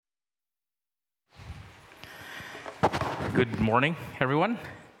Good morning, everyone.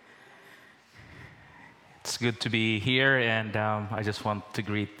 It's good to be here, and I just want to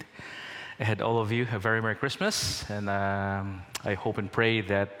greet ahead all of you a very Merry Christmas, and I hope and pray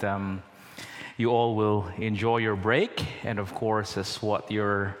that you all will enjoy your break, and of course, as what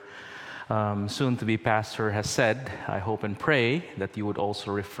your soon-to-be pastor has said, I hope and pray that you would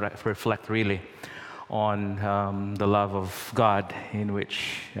also reflect really on the love of God in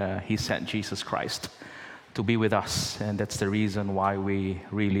which He sent Jesus Christ to be with us, and that's the reason why we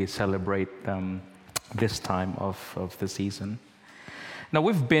really celebrate this time of the season. Now,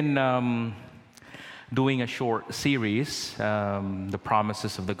 we've been doing a short series, The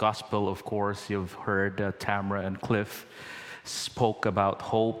Promises of the Gospel. Of course, you've heard Tamara and Cliff spoke about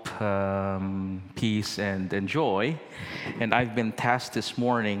hope, peace, and joy. And I've been tasked this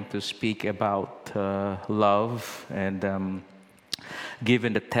morning to speak about love, and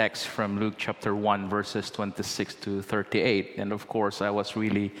given the text from Luke chapter 1, verses 26 to 38. And of course, I was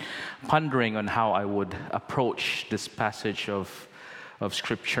really pondering on how I would approach this passage of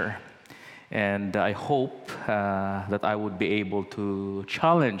Scripture. And I hope that I would be able to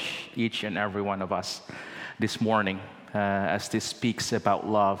challenge each and every one of us this morning as this speaks about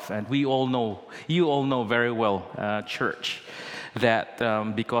love. And we all know, you all know very well, church, that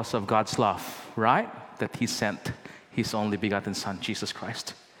because of God's love, right, that He sent His only begotten Son, Jesus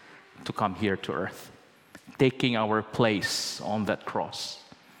Christ, to come here to earth, taking our place on that cross.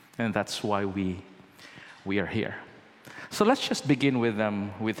 And that's why we are here. So let's just begin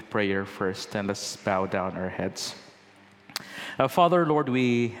with prayer first, and let's bow down our heads. Father, Lord,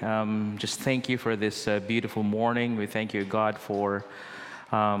 we just thank you for this beautiful morning. We thank you, God, for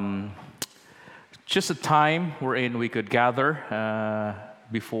just a time wherein we could gather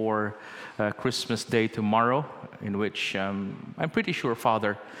before Christmas Day tomorrow, in which I'm pretty sure,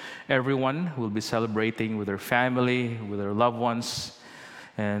 Father, everyone will be celebrating with their family, with their loved ones.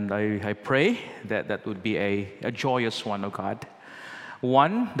 And I pray that that would be a joyous one, oh God.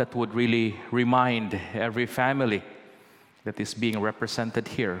 One that would really remind every family that is being represented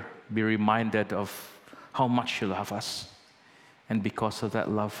here, be reminded of how much you love us. And because of that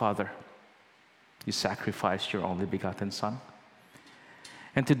love, Father, you sacrificed your only begotten Son.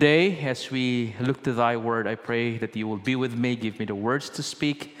 And today, as we look to thy word, I pray that you will be with me, give me the words to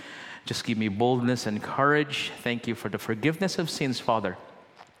speak. Just give me boldness and courage. Thank you for the forgiveness of sins, Father,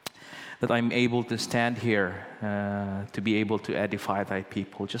 that I'm able to stand here to be able to edify thy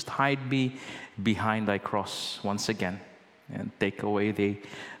people. Just hide me behind thy cross once again and take away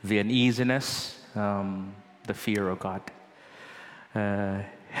the uneasiness, the fear of God.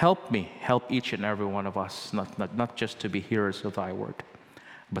 Help me, help each and every one of us, not just to be hearers of thy word,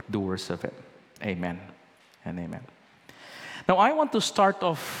 but doers of it. Amen and amen. Now, I want to start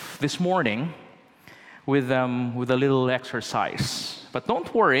off this morning with a little exercise. But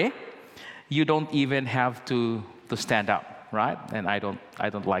don't worry, you don't even have to stand up, right? And I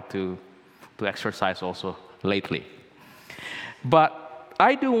don't like to exercise also lately. But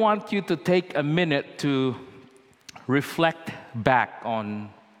I do want you to take a minute to reflect back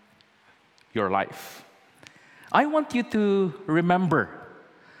on your life. I want you to remember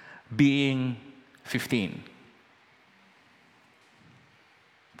being 15.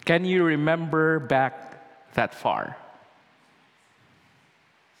 Can you remember back that far?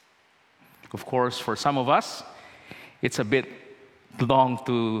 Of course, for some of us, it's a bit long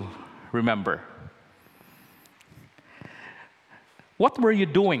to remember. What were you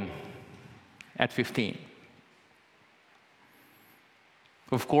doing at 15?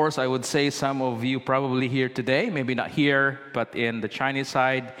 Of course, I would say some of you probably here today, maybe not here, but in the Chinese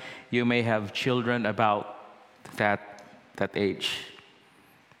side, you may have children about that age.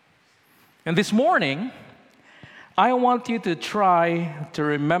 And this morning, I want you to try to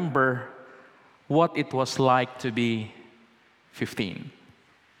remember what it was like to be 15.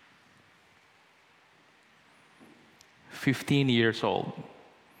 15 years old.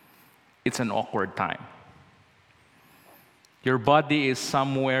 It's an awkward time. Your body is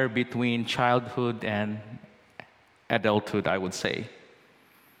somewhere between childhood and adulthood, I would say.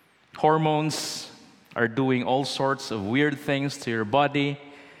 Hormones are doing all sorts of weird things to your body,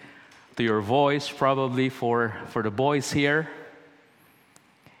 to your voice, probably for the boys here.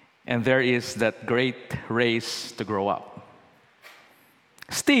 And there is that great race to grow up.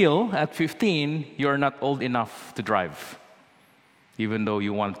 Still, at 15, you're not old enough to drive, even though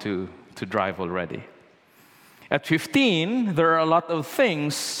you want to drive already. At 15, there are a lot of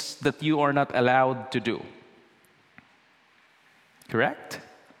things that you are not allowed to do. Correct?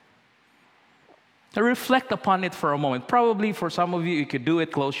 Now reflect upon it for a moment. Probably for some of you, you could do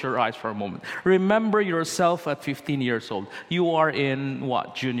it, close your eyes for a moment. Remember yourself at 15 years old. You are in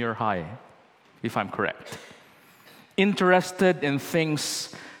what? Junior high, if I'm correct. Interested in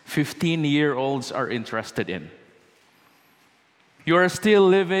things 15-year-olds are interested in. You are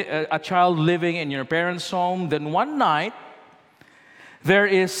still a child living in your parents' home. Then one night, there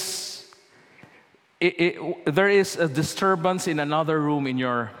is a disturbance in another room in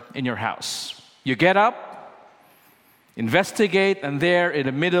your house. You get up, investigate, and there in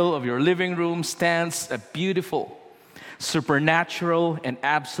the middle of your living room stands a beautiful, supernatural, and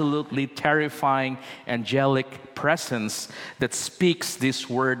absolutely terrifying angelic presence that speaks these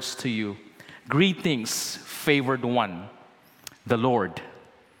words to you. Greetings, favored one. The Lord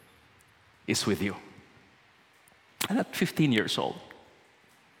is with you. And at 15 years old,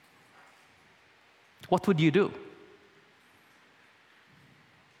 what would you do?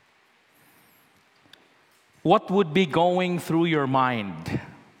 What would be going through your mind?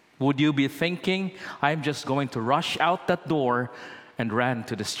 Would you be thinking, I'm just going to rush out that door and run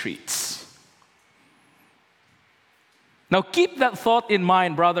to the streets? Now keep that thought in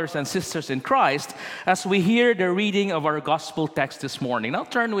mind, brothers and sisters in Christ, as we hear the reading of our gospel text this morning. Now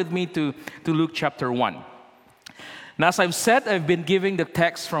turn with me to Luke chapter 1. And as I've said, I've been giving the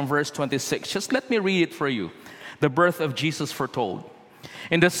text from verse 26. Just let me read it for you. The birth of Jesus foretold.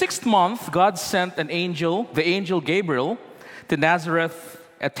 In the 6th month, God sent an angel, the angel Gabriel, to Nazareth,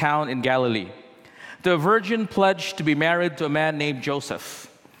 a town in Galilee, to a virgin pledged to be married to a man named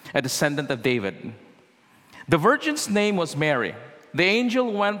Joseph, a descendant of David. The virgin's name was Mary. The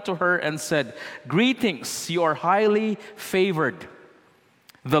angel went to her and said, "Greetings, you are highly favored.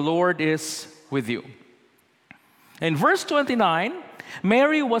 The Lord is with you." In verse 29,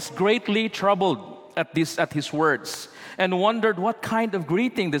 Mary was greatly troubled at his words and wondered what kind of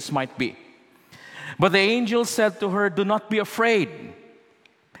greeting this might be. But the angel said to her, "Do not be afraid,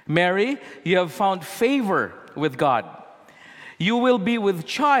 Mary, you have found favor with God. You will be with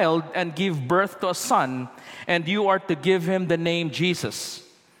child and give birth to a son, and you are to give him the name Jesus.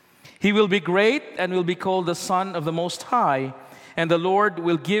 He will be great and will be called the Son of the Most High, and the Lord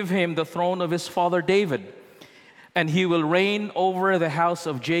will give him the throne of his father David, and he will reign over the house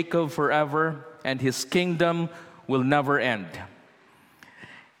of Jacob forever, and his kingdom will never end."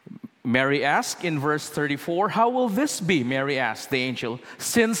 Mary asked in verse 34, "How will this be?" Mary asked the angel,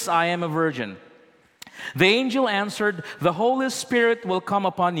 "since I am a virgin." The angel answered, "The Holy Spirit will come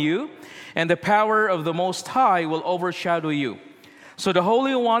upon you, and the power of the Most High will overshadow you. So the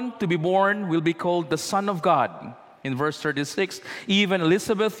Holy One to be born will be called the Son of God." In verse 36, "Even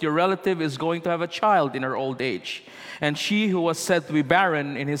Elizabeth, your relative, is going to have a child in her old age, and she who was said to be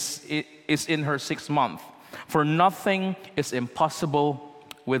barren is in her 6th month. For nothing is impossible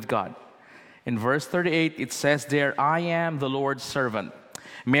with God." In verse 38, it says there, "I am the Lord's servant."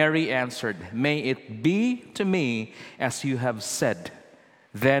 Mary answered, "May it be to me as you have said."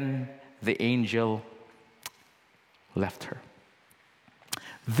 Then the angel left her.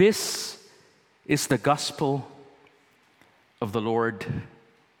 This is the gospel of the Lord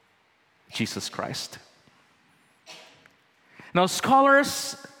Jesus Christ. Now,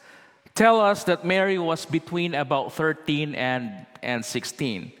 scholars tell us that Mary was between about 13 and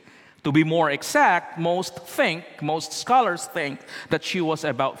 16. To be more exact, most scholars think that she was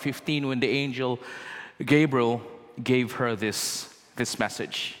about 15 when the angel Gabriel gave her this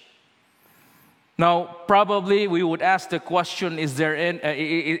message. Now, probably we would ask the question: is there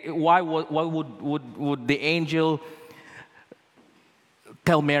why would the angel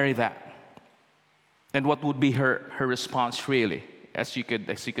tell Mary that? And what would be her response really? As you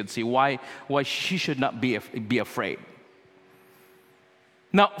could see, why she should not be afraid.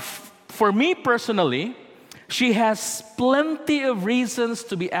 Now, for me personally, she has plenty of reasons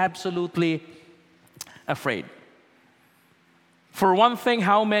to be absolutely afraid. For one thing,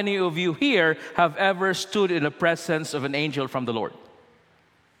 how many of you here have ever stood in the presence of an angel from the Lord?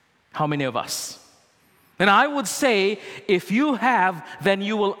 How many of us? And I would say, if you have, then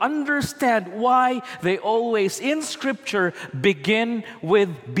you will understand why they always in Scripture begin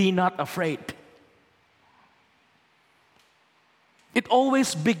with "be not afraid." It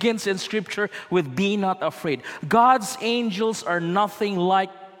always begins in Scripture with "be not afraid." God's angels are nothing like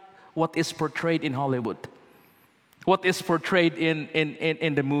what is portrayed in Hollywood, what is portrayed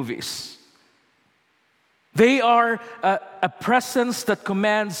in the movies. They are a presence that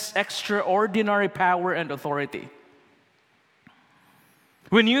commands extraordinary power and authority.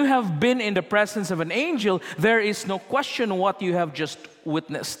 When you have been in the presence of an angel, there is no question what you have just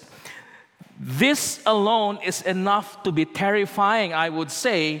witnessed. This alone is enough to be terrifying, I would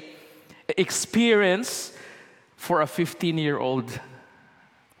say, experience for a 15-year-old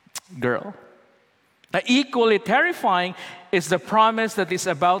girl. Now, equally terrifying is the promise that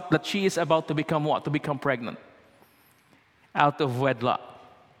she is about to become what? To become pregnant out of wedlock.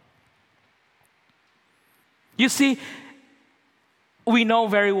 You see, we know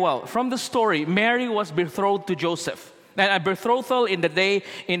very well from the story, Mary was betrothed to Joseph. And a betrothal in that day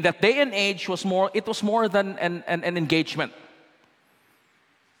and age was more than an engagement.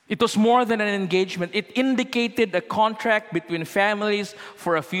 It was more than an engagement. It indicated a contract between families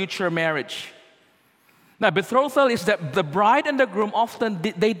for a future marriage. Now, betrothal is that the bride and the groom often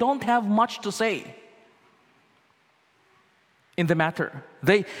they don't have much to say in the matter.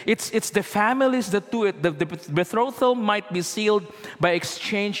 It's the families that do it. The betrothal might be sealed by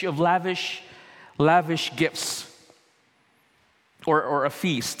exchange of lavish gifts or a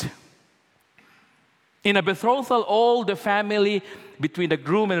feast. In a betrothal, all the family between the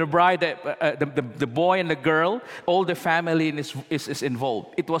groom and the bride, the boy and the girl, all the family is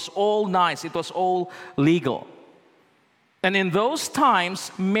involved. It was all nice. It was all legal. And in those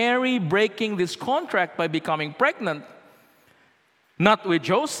times, Mary breaking this contract by becoming pregnant, not with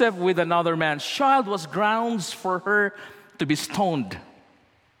Joseph, with another man's child, was grounds for her to be stoned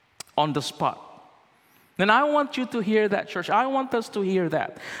on the spot. And I want you to hear that, church. I want us to hear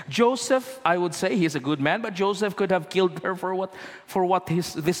that. Joseph, I would say he's a good man, but Joseph could have killed her for what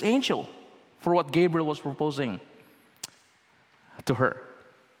this angel, for what Gabriel was proposing to her.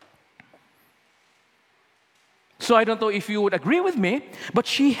 So I don't know if you would agree with me, but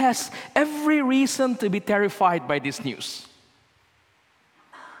she has every reason to be terrified by this news.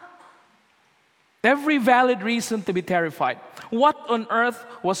 Every valid reason to be terrified. What on earth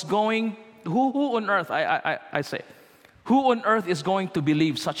was going? Who on earth? I say, who on earth is going to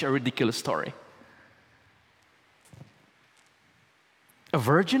believe such a ridiculous story? A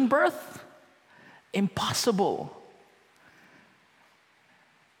virgin birth? Impossible.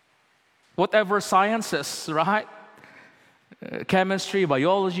 Whatever sciences, right? Chemistry,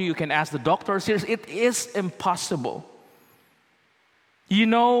 biology, you can ask the doctors here. It is impossible. You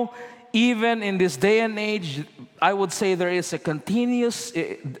know, even in this day and age, I would say there continues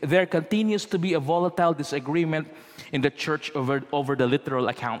to be a volatile disagreement in the church over the literal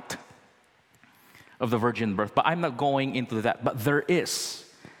account of the virgin birth. But I'm not going into that. But there is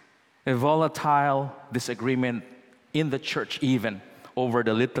a volatile disagreement in the church even over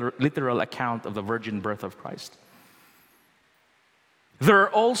the literal account of the virgin birth of Christ. There are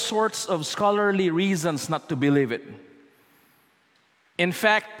all sorts of scholarly reasons not to believe it. In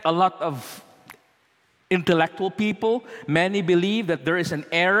fact, a lot of intellectual people, many believe that there is an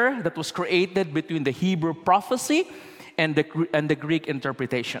error that was created between the Hebrew prophecy and the Greek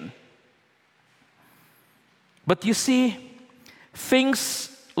interpretation. But you see, things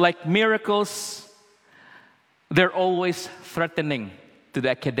like miracles, they're always threatening to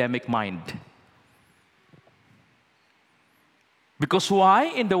the academic mind. Because why?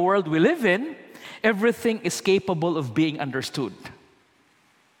 In the world we live in, everything is capable of being understood.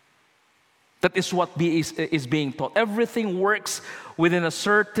 That is what is being taught. Everything works within a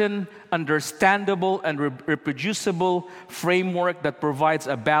certain understandable and reproducible framework that provides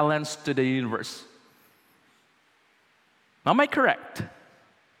a balance to the universe. Am I correct?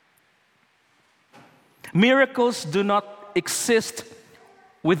 Miracles do not exist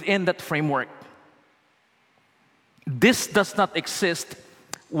within that framework. This does not exist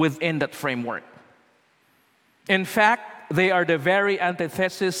within that framework. In fact, they are the very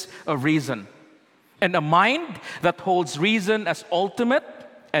antithesis of reason. And a mind that holds reason as ultimate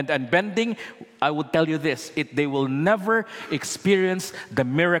and unbending, I would tell you this, they will never experience the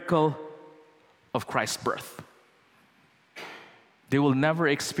miracle of Christ's birth. They will never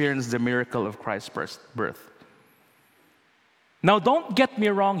experience the miracle of Christ's birth. Now, don't get me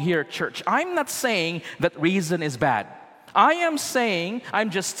wrong here, church. I'm not saying that reason is bad. I'm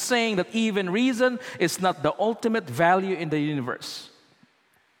just saying that even reason is not the ultimate value in the universe.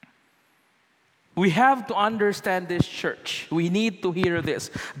 We have to understand this, church. We need to hear this.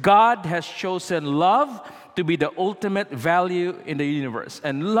 God has chosen love to be the ultimate value in the universe.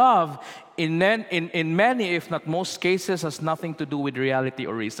 And love, in many, if not most cases, has nothing to do with reality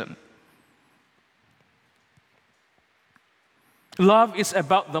or reason. Love is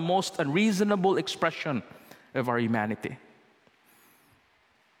about the most unreasonable expression of our humanity.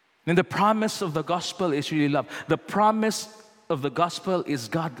 And the promise of the gospel is really love. The promise of the gospel is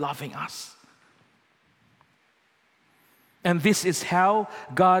God loving us. And this is how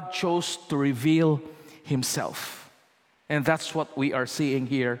God chose to reveal Himself. And that's what we are seeing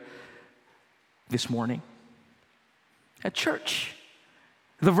here this morning. At church,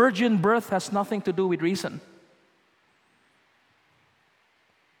 The virgin birth has nothing to do with reason.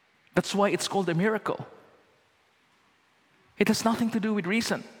 That's why it's called a miracle. It has nothing to do with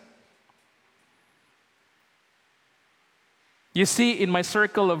reason. You see, in my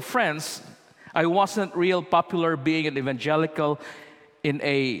circle of friends, I wasn't real popular being an evangelical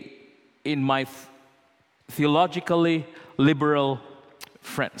in my theologically liberal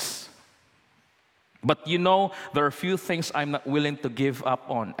friends. But you know, there are a few things I'm not willing to give up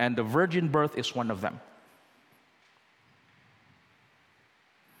on, and the virgin birth is one of them.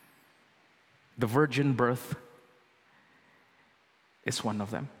 The virgin birth is one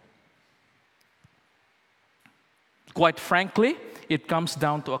of them. Quite frankly, it comes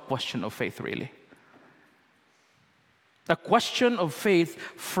down to a question of faith, really. A question of faith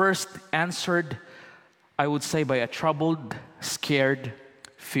first answered, I would say, by a troubled, scared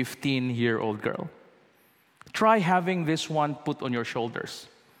 15-year-old girl. Try having this one put on your shoulders.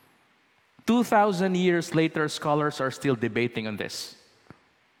 2,000 years later, scholars are still debating on this.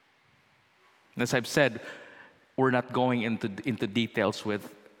 As I've said, we're not going into details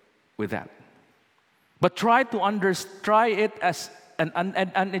with that. But try it as an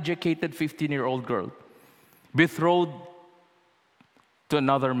uneducated 15-year-old girl, betrothed to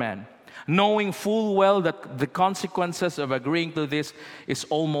another man, knowing full well that the consequences of agreeing to this is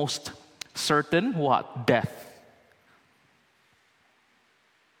almost certain, what? Death.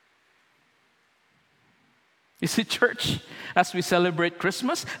 You see, church, as we celebrate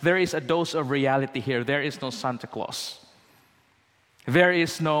Christmas, there is a dose of reality here. There is no Santa Claus. There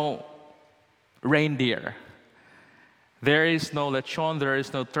is no reindeer. There is no lechon, there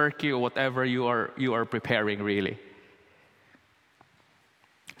is no turkey or whatever you are preparing, really.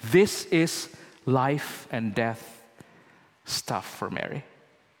 This is life and death stuff for Mary.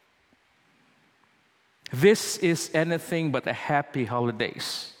 This is anything but a happy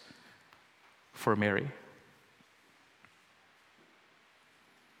holidays for Mary.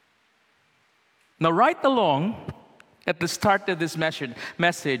 Now, right along at the start of this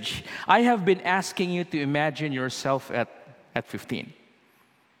message, I have been asking you to imagine yourself at 15.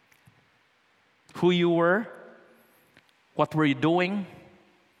 Who you were, what were you doing,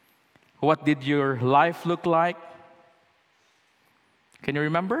 what did your life look like? Can you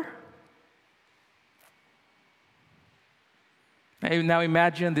remember? Now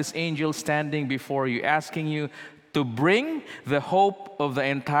imagine this angel standing before you, asking you to bring the hope of the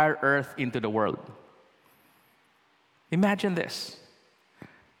entire earth into the world. Imagine this.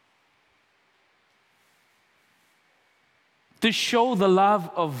 To show the love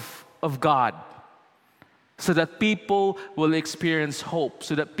of God so that people will experience hope,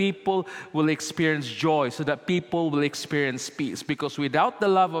 so that people will experience joy, so that people will experience peace. Because without the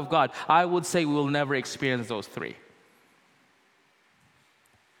love of God, I would say we will never experience those three.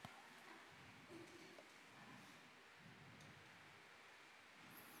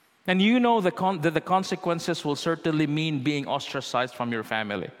 And you know that the consequences will certainly mean being ostracized from your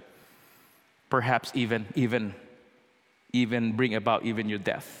family. Perhaps even bring about even your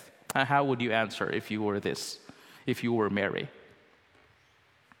death. And how would you answer if you were Mary?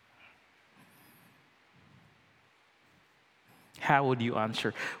 How would you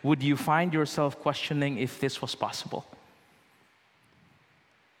answer? Would you find yourself questioning if this was possible?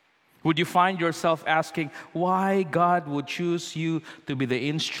 Would you find yourself asking why God would choose you to be the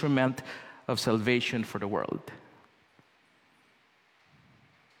instrument of salvation for the world?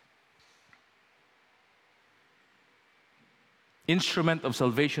 Instrument of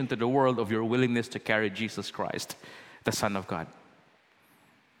salvation to the world of your willingness to carry Jesus Christ, the Son of God,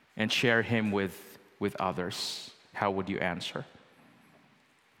 and share Him with others. How would you answer?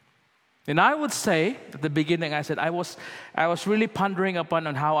 And I would say, at the beginning, I said, I was really pondering upon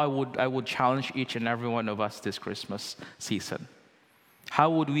on how I would challenge each and every one of us this Christmas season.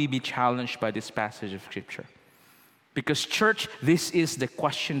 How would we be challenged by this passage of Scripture? Because church, this is the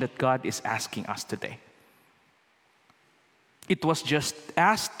question that God is asking us today. It was just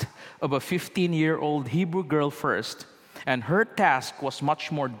asked of a 15-year-old Hebrew girl first, and her task was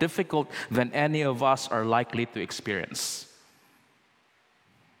much more difficult than any of us are likely to experience.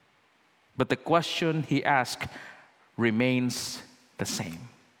 But the question he asked remains the same.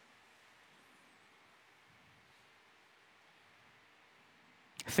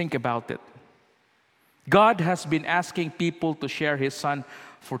 Think about it. God has been asking people to share His Son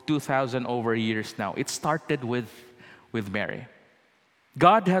for 2,000 over years now. It started with Mary.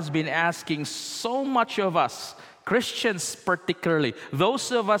 God has been asking so much of us, Christians particularly,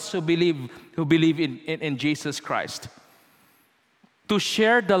 those of us who believe in Jesus Christ, to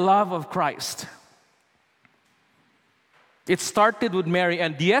share the love of Christ. It started with Mary,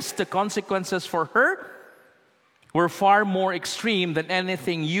 and yes, the consequences for her were far more extreme than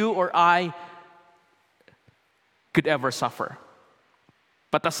anything you or I could ever suffer.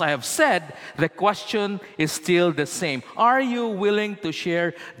 But as I have said, the question is still the same. Are you willing to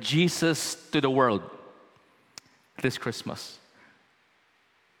share Jesus to the world this Christmas?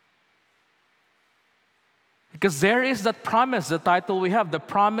 Because there is that promise, the title we have, the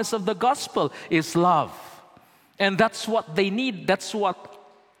promise of the gospel is love. And that's what they need. That's what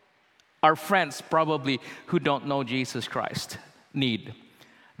our friends probably who don't know Jesus Christ need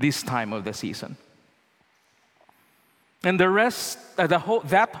this time of the season. And the rest,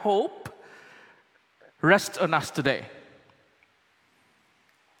 that hope rests on us today.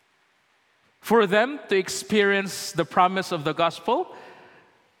 For them to experience the promise of the gospel,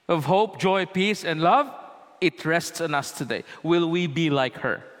 of hope, joy, peace, and love, it rests on us today. Will we be like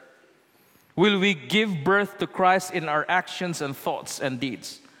her? Will we give birth to Christ in our actions and thoughts and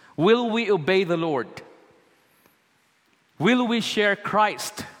deeds? Will we obey the Lord? Will we share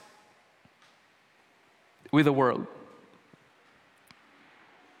Christ with the world?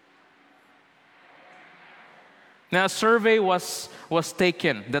 Now, a survey was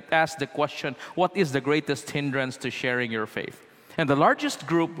taken that asked the question, what is the greatest hindrance to sharing your faith? And the largest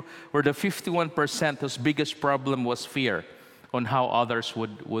group were the 51% whose biggest problem was fear on how others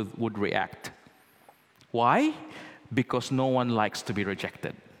would react. Why? Because no one likes to be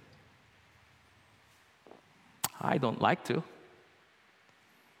rejected. I don't like to.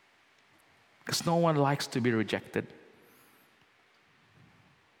 Because no one likes to be rejected.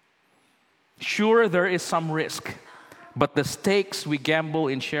 Sure, there is some risk, but the stakes we gamble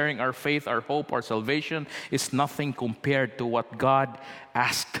in sharing our faith, our hope, our salvation is nothing compared to what God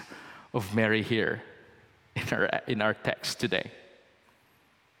asked of Mary here in our text today.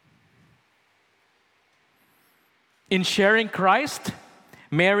 In sharing Christ,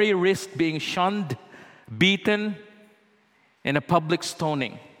 Mary risked being shunned, beaten, and a public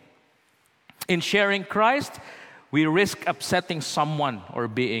stoning. In sharing Christ, we risk upsetting someone or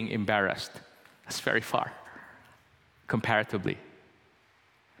being embarrassed. That's very far, comparatively.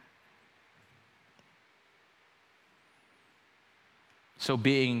 So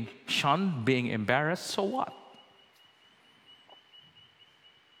being shunned, being embarrassed, so what?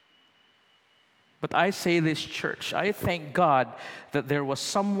 But I say this, church, I thank God that there was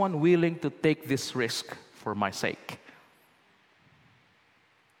someone willing to take this risk for my sake.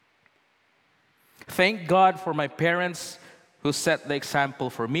 Thank God for my parents who set the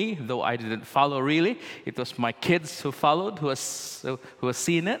example for me, though I didn't follow really. It was my kids who followed, who has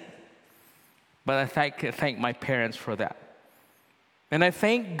seen it. But I thank my parents for that. And I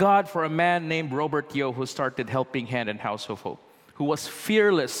thank God for a man named Robert Yo who started Helping Hand and House of Hope, who was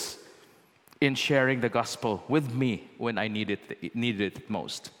fearless in sharing the gospel with me when I needed it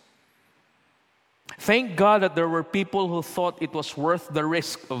most. Thank God that there were people who thought it was worth the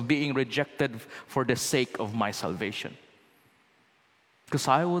risk of being rejected for the sake of my salvation. Because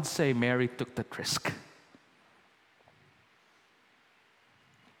I would say Mary took that risk.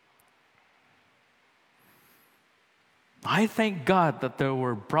 I thank God that there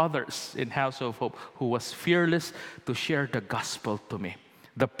were brothers in House of Hope who was fearless to share the gospel to me.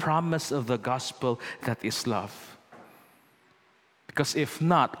 The promise of the gospel that is love. Because if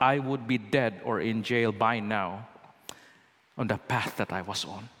not, I would be dead or in jail by now on the path that I was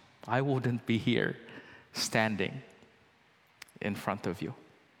on. I wouldn't be here standing in front of you.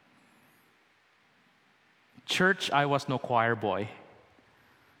 Church, I was no choir boy.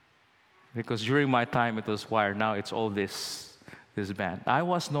 Because during my time it was choir, now it's all this band. I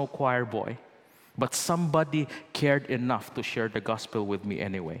was no choir boy, but somebody cared enough to share the gospel with me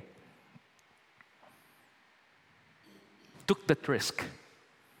anyway. Took that risk.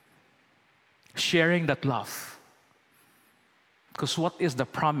 Sharing that love. Because what is the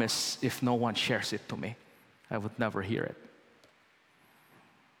promise if no one shares it to me? I would never hear it.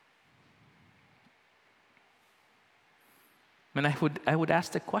 And I would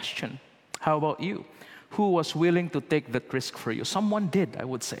ask the question, how about you? Who was willing to take that risk for you? Someone did, I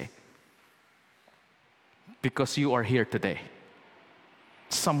would say. Because you are here today.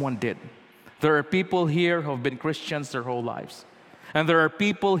 Someone did. There are people here who have been Christians their whole lives. And there are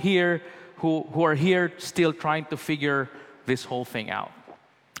people here who are here still trying to figure this whole thing out.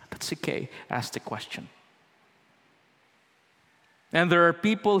 That's okay. Ask the question. And there are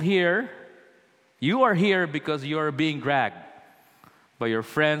people here, you are here because you are being dragged by your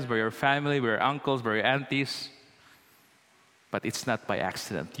friends, by your family, by your uncles, by your aunties. But it's not by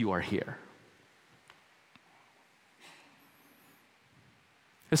accident. You are here.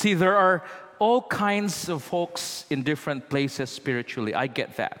 You see, there are all kinds of folks in different places spiritually. I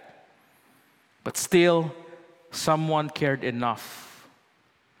get that. But still, someone cared enough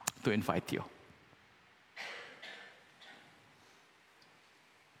to invite you.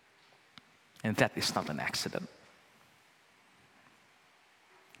 And that is not an accident.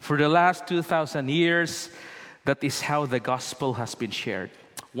 For the last 2,000 years, that is how the gospel has been shared.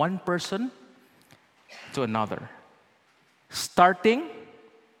 One person to another. Starting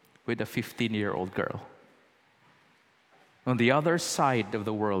with a 15-year-old girl on the other side of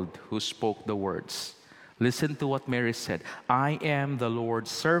the world who spoke the words. Listen to what Mary said. I am the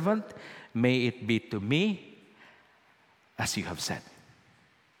Lord's servant. May it be to me as you have said.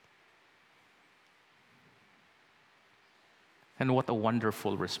 And what a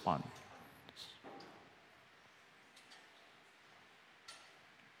wonderful response.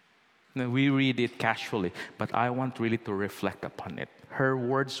 Now, we read it casually, but I want really to reflect upon it. Her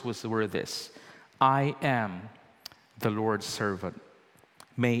words were this: I am the Lord's servant.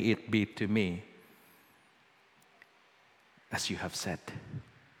 May it be to me as you have said.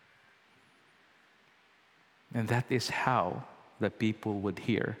 And that is how the people would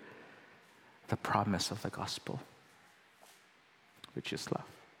hear the promise of the gospel, which is love.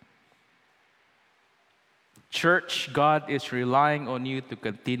 Church, God is relying on you to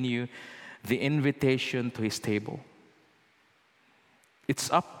continue the invitation to His table. It's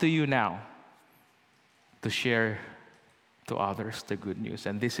up to you now to share to others the good news,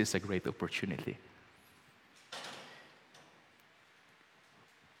 and this is a great opportunity.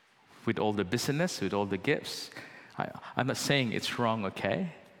 With all the busyness, with all the gifts, I'm not saying it's wrong,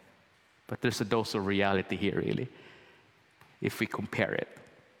 okay? But there's a dose of reality here, really, if we compare it.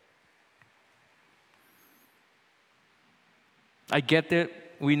 I get it.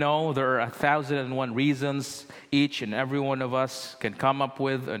 We know there are 1,001 reasons each and every one of us can come up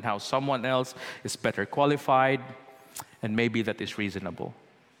with on how someone else is better qualified, and maybe that is reasonable.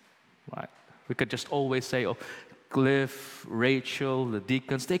 Right? We could just always say, oh, Cliff, Rachel, the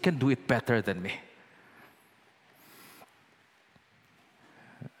deacons, they can do it better than me.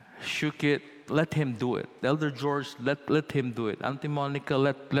 Shukit, let him do it. Elder George, let him do it. Auntie Monica,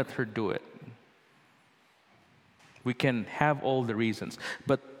 let her do it. We can have all the reasons.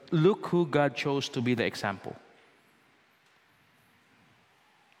 But look who God chose to be the example.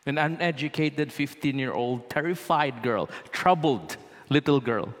 An uneducated 15-year-old, terrified girl, troubled little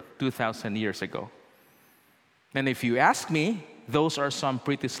girl 2,000 years ago. And if you ask me, those are some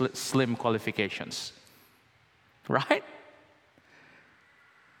pretty slim qualifications. Right?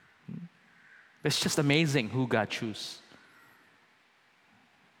 It's just amazing who God chooses.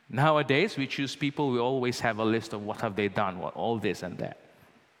 Nowadays, we choose people, we always have a list of what have they done, what all this and that.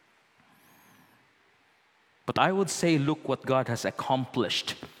 But I would say, look what God has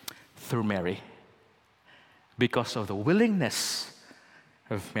accomplished through Mary, because of the willingness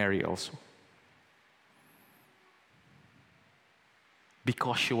of Mary also.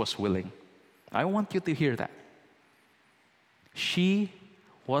 Because she was willing. I want you to hear that. She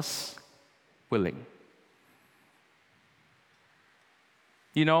was willing.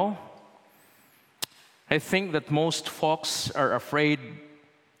 You know, I think that most folks are afraid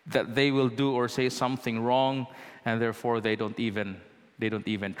that they will do or say something wrong, and therefore they don't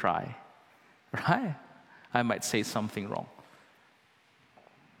even try. Right? I might say something wrong.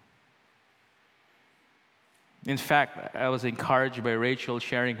 In fact, I was encouraged by Rachel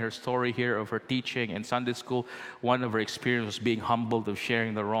sharing her story here of her teaching in Sunday school. One of her experiences was being humbled of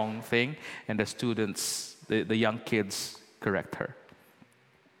sharing the wrong thing, and the students, the young kids, correct her.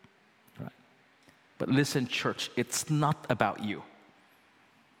 Right. But listen, church, it's not about you.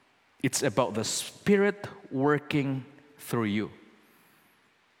 It's about the Spirit working through you.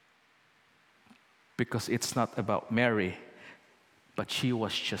 Because it's not about Mary, but she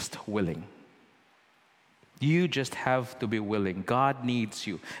was just willing. You just have to be willing. God needs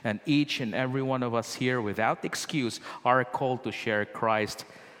you. And each and every one of us here, without excuse, our call to share Christ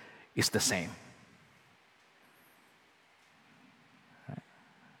is the same.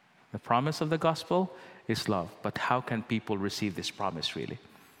 The promise of the gospel is love. But how can people receive this promise, really,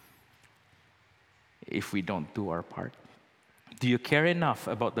 if we don't do our part? Do you care enough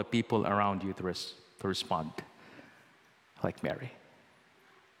about the people around you to respond like Mary?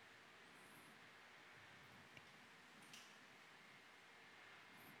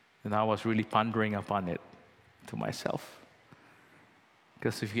 And I was really pondering upon it to myself.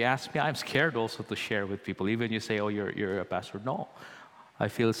 Because if you ask me, I'm scared also to share with people. Even you say, oh, you're a pastor. No, I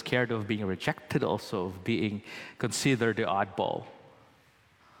feel scared of being rejected also, of being considered the oddball.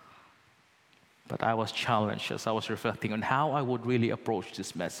 But I was challenged as I was reflecting on how I would really approach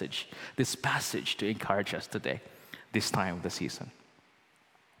this message, this passage to encourage us today, this time of the season.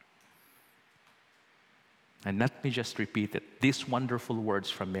 And let me just repeat it. These wonderful words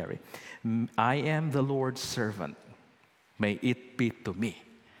from Mary. I am the Lord's servant. May it be to me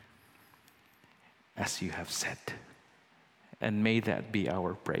as you have said. And may that be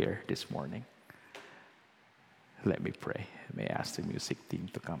our prayer this morning. Let me pray. May I ask the music team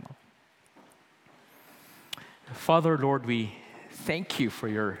to come up. Father, Lord, we thank you for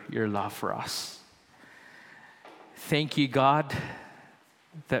your love for us. Thank you, God,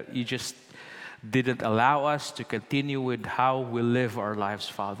 that you just didn't allow us to continue with how we live our lives,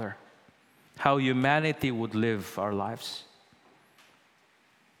 Father. How humanity would live our lives.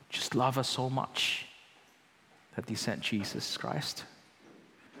 Just love us so much that you sent Jesus Christ.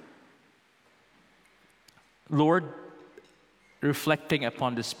 Lord, reflecting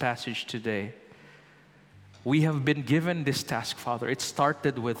upon this passage today, we have been given this task, Father. It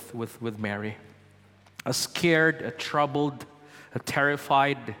started with Mary, a scared, a troubled, a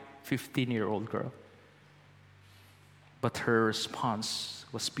terrified 15-year-old girl. But her response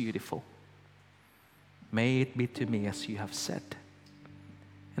was beautiful. May it be to me as you have said.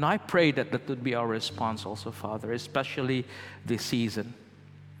 And I pray that that would be our response also, Father, especially this season.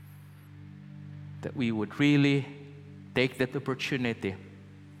 That we would really take that opportunity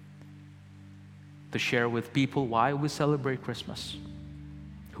to share with people why we celebrate Christmas,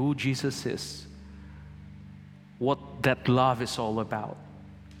 who Jesus is, what that love is all about.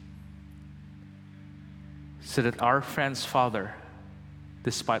 So that our friends, Father,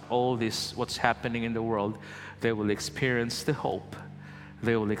 despite all this, what's happening in the world, they will experience the hope,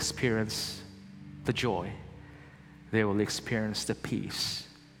 they will experience the joy, they will experience the peace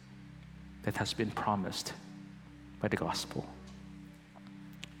that has been promised by the gospel.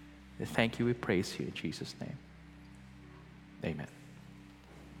 Thank you, we praise you in Jesus' name. Amen.